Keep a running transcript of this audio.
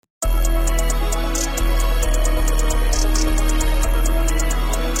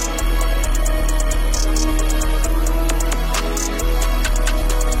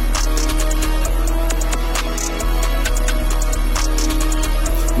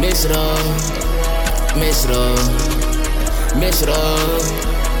Mix it up, mix it up, mix it up,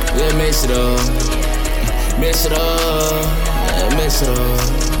 yeah, mix it up, mix it up, mix it up,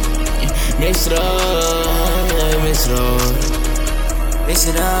 mix it up, mix it up, mix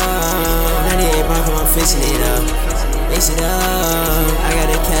it up. 98 Bronco, I'm fixing it up. Mix it up. I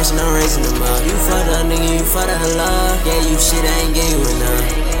got the cash and I'm raising them up. You fucked up, nigga, you fucked up the love. Yeah, you shit, I ain't give you enough.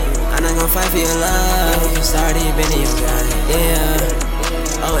 I'm not gon' fight for your love. You started, you been in your guy. Yeah,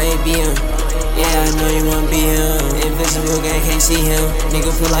 OABM. Yeah, I know you wanna be him. Invisible gang can't see him.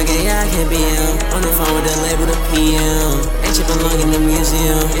 Nigga feel like AI can't be him. On the phone with the label, the PM. Ain't chippin' long in the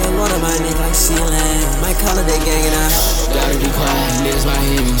museum. Yeah, water my neck like ceiling. Might call it that gang and I gotta be quiet, niggas might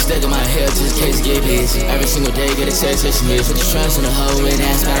hear me. Stuck in my head just in case it get busy. Every single day get a text me. Put your trust in the hoe and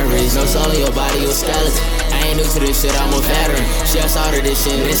ask my wrist. No soul in your body, you a skeleton. I ain't new to this shit, I'm a veteran. Shit, I started this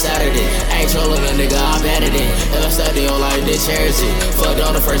shit, it's Saturday. I ain't trolling a nigga, I'm better than. If I study on life, then cherish it. Fucked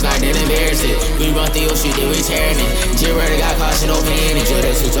on the first night, then embarrass it. We run through your shit, then we tearing it. G-Ready got caution, no panic. Yo,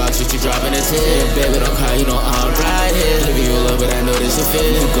 that's who talk shit, you dropping a tip. Baby, don't cry, you know I'm right here. Give you a love, but I know this a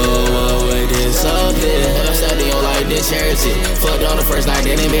fit. Go away, this up here. If I study on life, then cherish it. Fucked on the first night,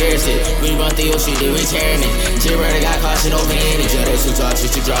 then embarrass it. We run through your shit, then we tearing it. G-Ready got caution, no panic. Yo, that's who talk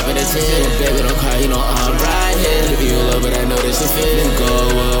shit, you dropping a tip. Baby, don't cry, you know I'm right here. Give you a love, but I know this a fit.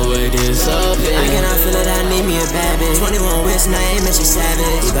 Go away, this up here. I cannot feel it, I need me a bad bitch. 21 wrist, and I ain't mention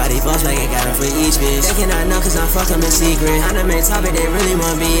savage. You body boss like I got it for each bitch. They cannot know cause I'm fucking in secret. I'm the main topic they really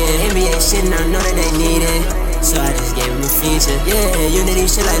want me in. NBA shit and I know that they need it. So I just gave him a feature. Yeah, unity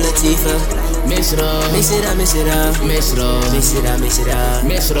shit like Latifah. Mix it up, mix it up, mix it up, mix it up, mix it up, mix it up,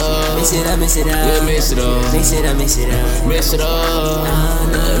 mix it up, mix it up, mix it up, yeah, mix it up, mix it up, mix it up, mix it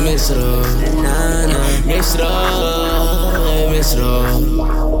up, mix it up, mix it up, mix it up,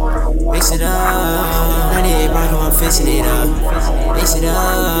 mix it up. 98 Bronco, I'm fixing it up. Mix it up.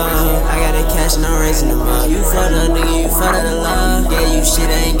 I got the cash and I'm raising them up. You fucked up, nigga, you fucked up the love. Yeah, you shit,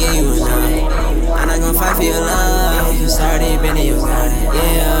 I ain't give you enough. I'm not gon' fight for your love. You started, been in your guy.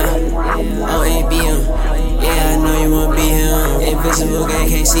 Yeah, OABM. Yeah, I know you wanna be him. Invisible gang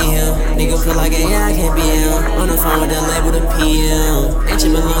can't see him. Nigga feel like AI can't be him. On the phone with the label, the PM. Ain't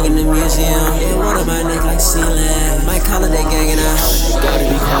you belong in the museum. Yeah, water my neck like ceiling. Might call it that gang and I gotta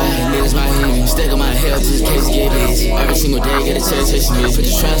be quiet, niggas might hear me. Stuck in my head just in case it get busy. Every single day get a text me. Put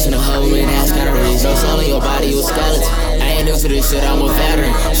your trust in the hoe and ask how to reach. No soul in your body, you a skeleton. I ain't new to this shit, I'm a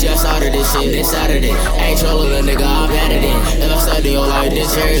veteran. Shit, I started this shit, it's Saturday. I ain't trolling a nigga, I'm better than. If I study your life, then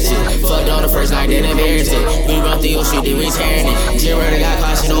cherish it. Fucked on the first night, then embarrass it. We run through your shit, then we tearing it. G-Ready got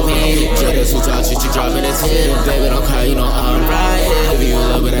caution, no panic. Yo, that's who talk shit, you dropping a tip. Baby, don't cry, you know I'm right here. Give you a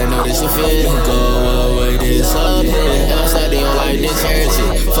love, but I know this a fit. Go away, this up here. If I study your life, then cherish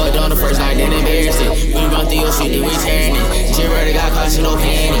it. Fucked on the first night, then embarrass it. We run through your shit, then we tearing it. G-Ready got caution, no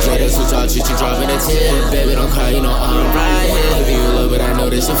panic. Yo, that's who talk shit, you dropping a tip. Baby, don't cry, you know I'm right here. Give you a love, but I know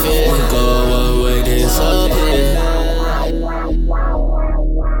this a fit. Go away, this up here.